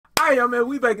Alright, y'all, man,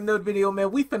 we back in another video,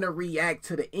 man. We finna react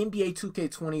to the NBA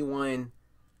 2K21.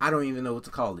 I don't even know what to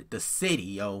call it. The city,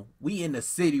 yo. We in the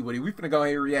city with it. We finna go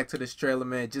ahead and react to this trailer,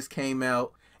 man. It just came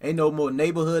out. Ain't no more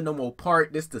neighborhood, no more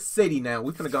park. This the city now.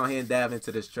 We finna go ahead and dive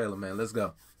into this trailer, man. Let's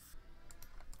go.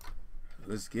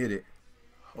 Let's get it.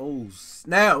 Oh,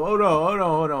 snap. Hold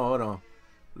on.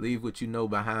 Leave what you know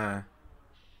behind.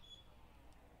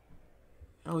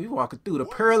 Oh, you walking through the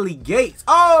pearly gates.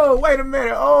 Oh, wait a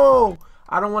minute. Oh,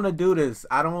 I don't want to do this.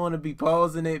 I don't want to be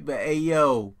pausing it, but hey,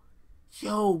 yo,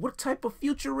 what type of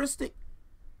futuristic?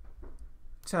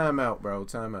 Time out, bro.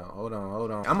 Time out. Hold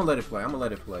on. I'm gonna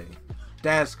let it play.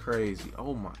 That's crazy.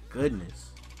 Oh my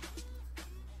goodness.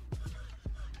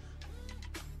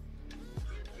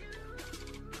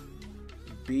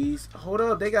 Bees. Hold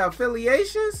up. They got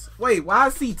affiliations? Wait, why I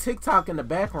see TikTok in the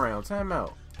background? Time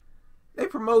out. They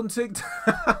promoting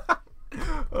TikTok.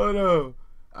 Hold on.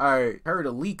 Alright. Heard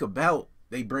a leak about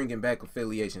they bringing back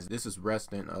affiliations. This is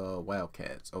Reston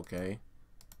Wildcats. Okay.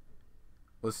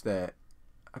 What's that?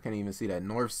 I can't even see that.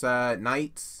 Northside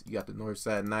Knights. You got the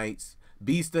Northside Knights.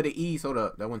 Beast of the East. Hold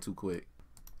up. That went too quick.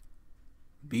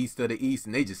 Beast of the East.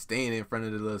 And they just standing in front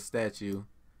of the little statue.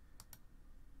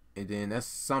 And then that's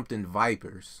something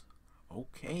Vipers.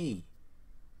 Okay.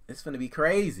 It's gonna be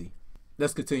crazy.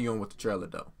 Let's continue on with the trailer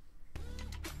though.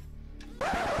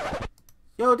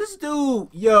 Yo, this dude,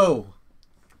 yo.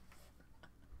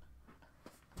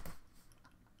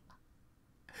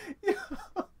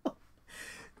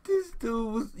 This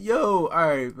dude was, yo,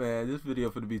 alright, man. This video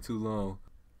finna be too long.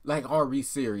 Like, are we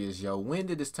serious, yo? When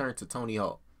did this turn to Tony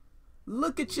Hawk?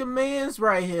 Look at your mans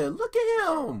right here. Look at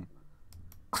him.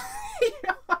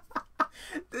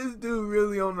 This dude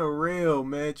really on the rail,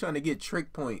 man, trying to get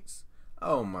trick points.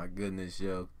 Oh my goodness,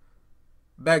 yo.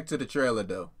 Back to the trailer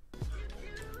though.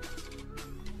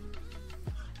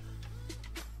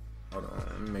 Hold on,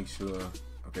 let me make sure.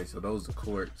 Okay, so those are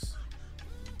courts.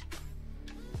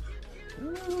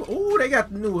 Ooh, they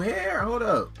got the new hair. Hold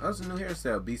up, that's a new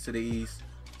hairstyle. Beast of the East.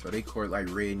 So they court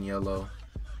like red and yellow.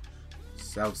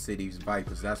 South City's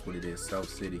Vipers. That's what it is. South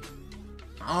City.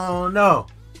 Oh no.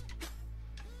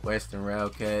 Western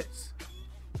Wildcats.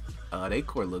 They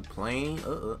court look plain.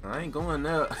 I ain't going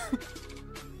up.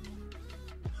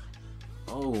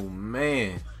 Oh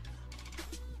man.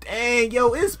 Dang,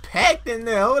 yo, it's packed in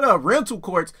there. Hold up, rental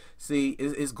courts. See,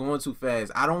 it's going too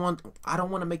fast. I don't want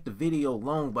to make the video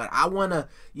long, but I wanna,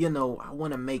 I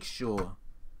wanna make sure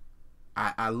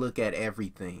I look at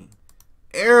everything.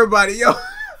 Everybody, yo.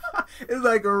 It's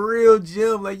like a real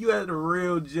gym. Like you at a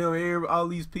real gym. All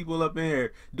these people up in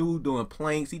here. Dude doing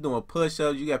planks. He doing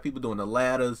push-ups. You got people doing the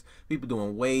ladders. People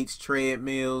doing weights,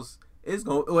 treadmills. It's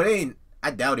going. Well, it ain't. I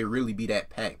doubt it really be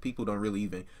that packed. People don't really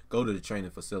even go to the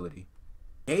training facility.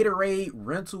 Gatorade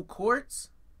rental courts.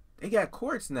 They got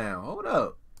courts now. Hold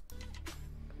up.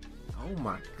 Oh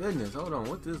my goodness. Hold on.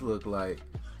 What this look like?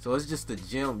 So it's just a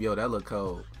gym. Yo, that look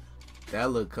cold. That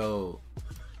look cold.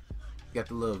 Got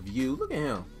the little view. Look at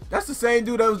him. That's the same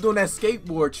dude that was doing that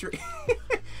skateboard trick.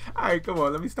 Alright, come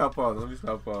on. Let me stop pausing.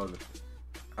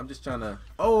 I'm just trying to.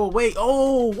 Oh, wait.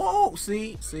 Oh, whoa.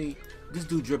 See? This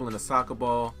dude dribbling a soccer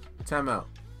ball. Time out.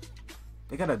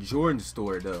 They got a Jordan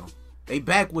store, though. They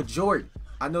back with Jordan.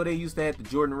 I know they used to have the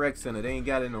Jordan Rec Center. They ain't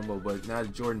got it no more, but now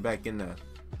Jordan back in there.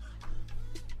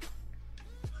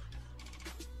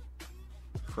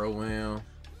 Pro-Am.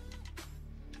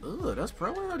 Ugh, that's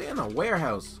Pro-Am. They in a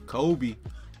warehouse. Kobe.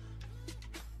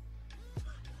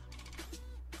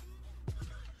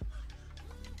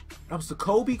 That was the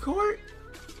Kobe court?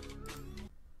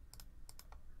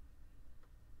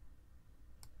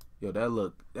 Yo, that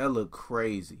look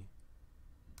crazy.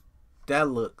 That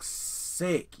looks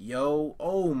sick, yo.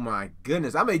 Oh my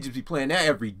goodness. I may just be playing that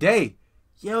every day.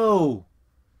 Yo.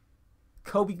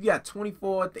 Kobe, you got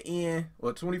 24 at the end.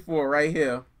 Or 24 right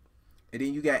here. And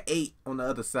then you got 8 on the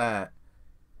other side.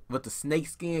 But the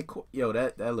snakeskin, yo,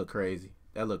 that look crazy.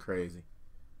 That look crazy.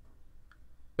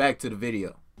 Back to the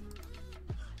video.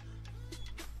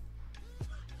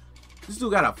 This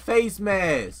dude got a face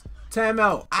mask. Time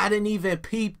out. I didn't even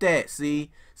peep that. See,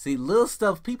 little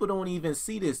stuff. People don't even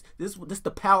see this. This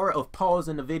the power of pause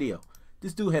in the video.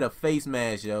 This dude had a face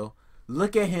mask, yo.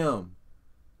 Look at him.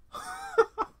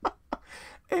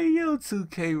 Hey, yo,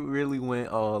 2K really went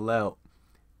all out.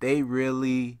 They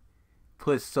really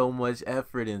put so much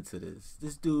effort into this.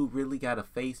 This dude really got a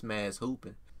face mask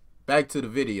hooping. Back to the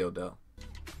video, though.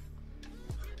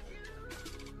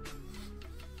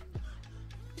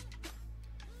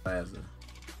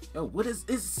 Yo, what is?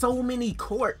 It's so many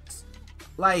courts.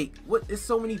 Like, what? It's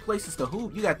so many places to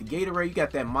hoop. You got the Gatorade. You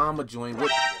got that Mama joint. What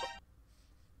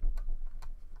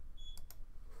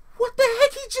the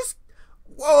heck? He just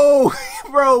Whoa,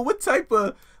 bro, what type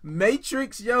of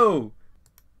matrix, yo?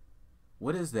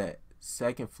 What is that?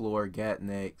 Second floor got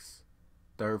next.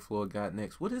 Third floor got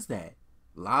next. What is that?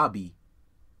 Lobby.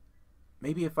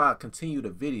 Maybe if I continue the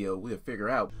video, we'll figure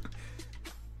out.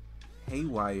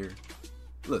 Haywire.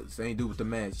 Look, same dude with the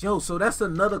mask. Yo, so that's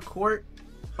another court?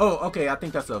 Oh, okay, I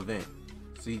think that's an event.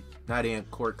 See, not in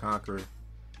Court Conqueror.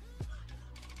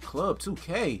 Club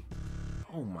 2K.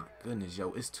 Oh my goodness,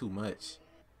 yo, it's too much.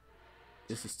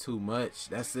 This is too much.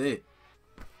 That's it.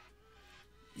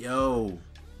 Yo.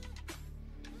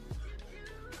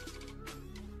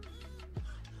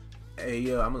 Hey,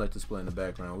 yo, I'm gonna let this play in the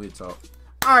background. We'll talk.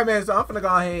 Alright, man, so I'm gonna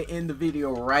go ahead and end the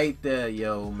video right there,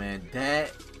 yo, man.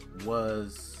 That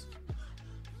was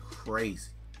crazy.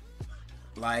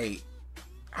 Like,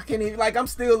 I can't even, like, I'm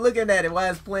still looking at it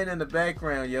while it's playing in the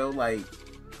background, yo. Like,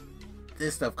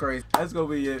 this stuff crazy. That's gonna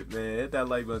be it, man. Hit that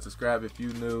like button, subscribe if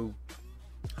you new.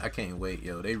 I can't wait,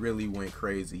 yo. They really went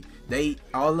crazy.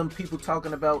 All them people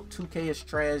talking about 2K is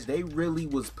trash, they really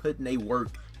was putting their work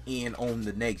in on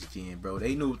the next gen, bro.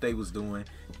 They knew what they was doing.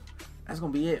 That's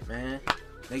gonna be it, man.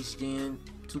 Next gen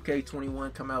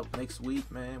 2K21 come out next week,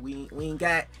 man. We ain't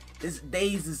got this.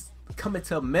 Days is coming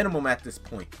to a minimum at this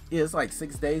point. Yeah, it's like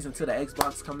 6 days until the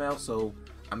Xbox come out. So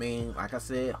I mean, like I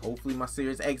said, hopefully my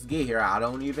Series X get here. I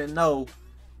don't even know,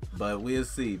 but we'll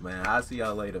see, man. I'll see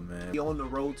y'all later, man. We on the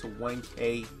road to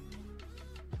 1K,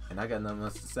 and I got nothing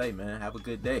else to say, man. Have a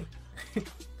good day.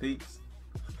 Peace.